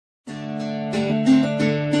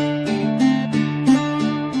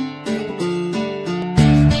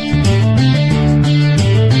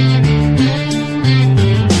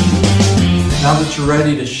you're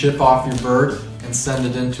ready to ship off your bird and send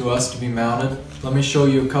it in to us to be mounted, let me show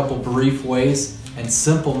you a couple brief ways and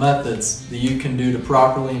simple methods that you can do to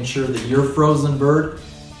properly ensure that your frozen bird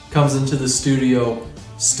comes into the studio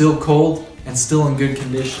still cold and still in good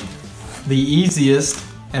condition. The easiest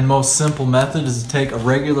and most simple method is to take a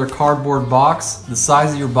regular cardboard box. The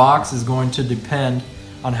size of your box is going to depend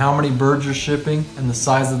on how many birds you're shipping and the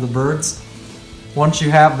size of the birds. Once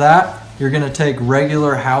you have that, you're going to take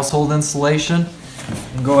regular household insulation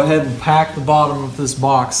and go ahead and pack the bottom of this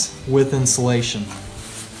box with insulation.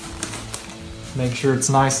 Make sure it's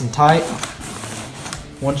nice and tight.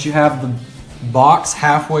 Once you have the box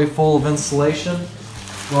halfway full of insulation,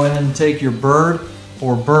 go ahead and take your bird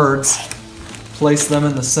or birds, place them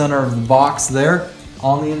in the center of the box there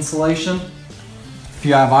on the insulation. If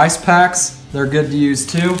you have ice packs, they're good to use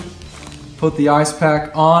too. Put the ice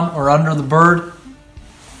pack on or under the bird,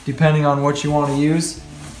 depending on what you want to use.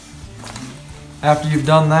 After you've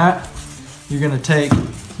done that, you're going to take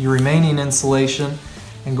your remaining insulation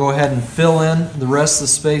and go ahead and fill in the rest of the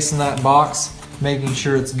space in that box, making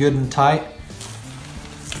sure it's good and tight.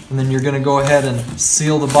 And then you're going to go ahead and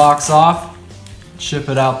seal the box off, ship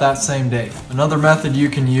it out that same day. Another method you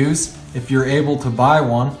can use, if you're able to buy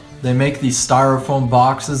one, they make these styrofoam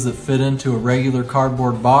boxes that fit into a regular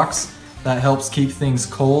cardboard box. That helps keep things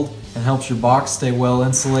cold and helps your box stay well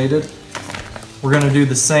insulated. We're going to do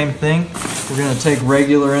the same thing. We're going to take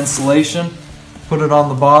regular insulation, put it on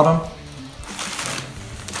the bottom.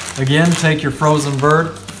 Again, take your frozen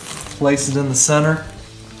bird, place it in the center.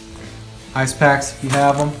 Ice packs if you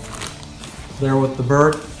have them, there with the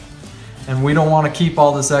bird. And we don't want to keep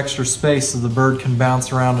all this extra space so the bird can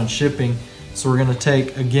bounce around in shipping. So we're going to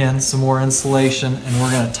take, again, some more insulation and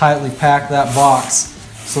we're going to tightly pack that box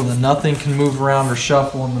so that nothing can move around or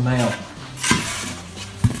shuffle in the mail.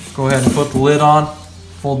 Go ahead and put the lid on,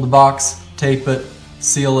 fold the box, tape it,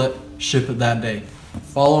 seal it, ship it that day.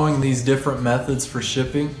 Following these different methods for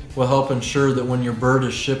shipping will help ensure that when your bird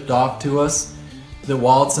is shipped off to us, that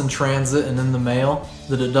while it's in transit and in the mail,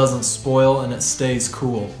 that it doesn't spoil and it stays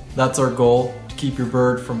cool. That's our goal, to keep your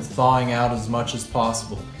bird from thawing out as much as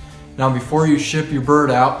possible. Now before you ship your bird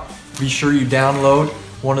out, be sure you download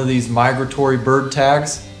one of these migratory bird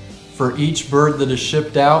tags. For each bird that is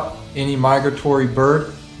shipped out, any migratory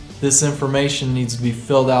bird, this information needs to be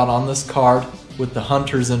filled out on this card with the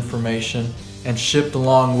hunter's information and shipped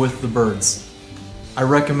along with the birds. I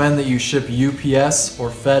recommend that you ship UPS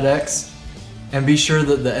or FedEx, and be sure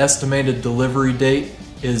that the estimated delivery date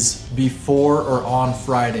is before or on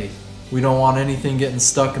Friday. We don't want anything getting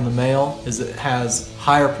stuck in the mail, as it has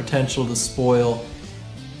higher potential to spoil,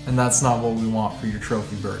 and that's not what we want for your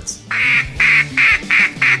trophy birds.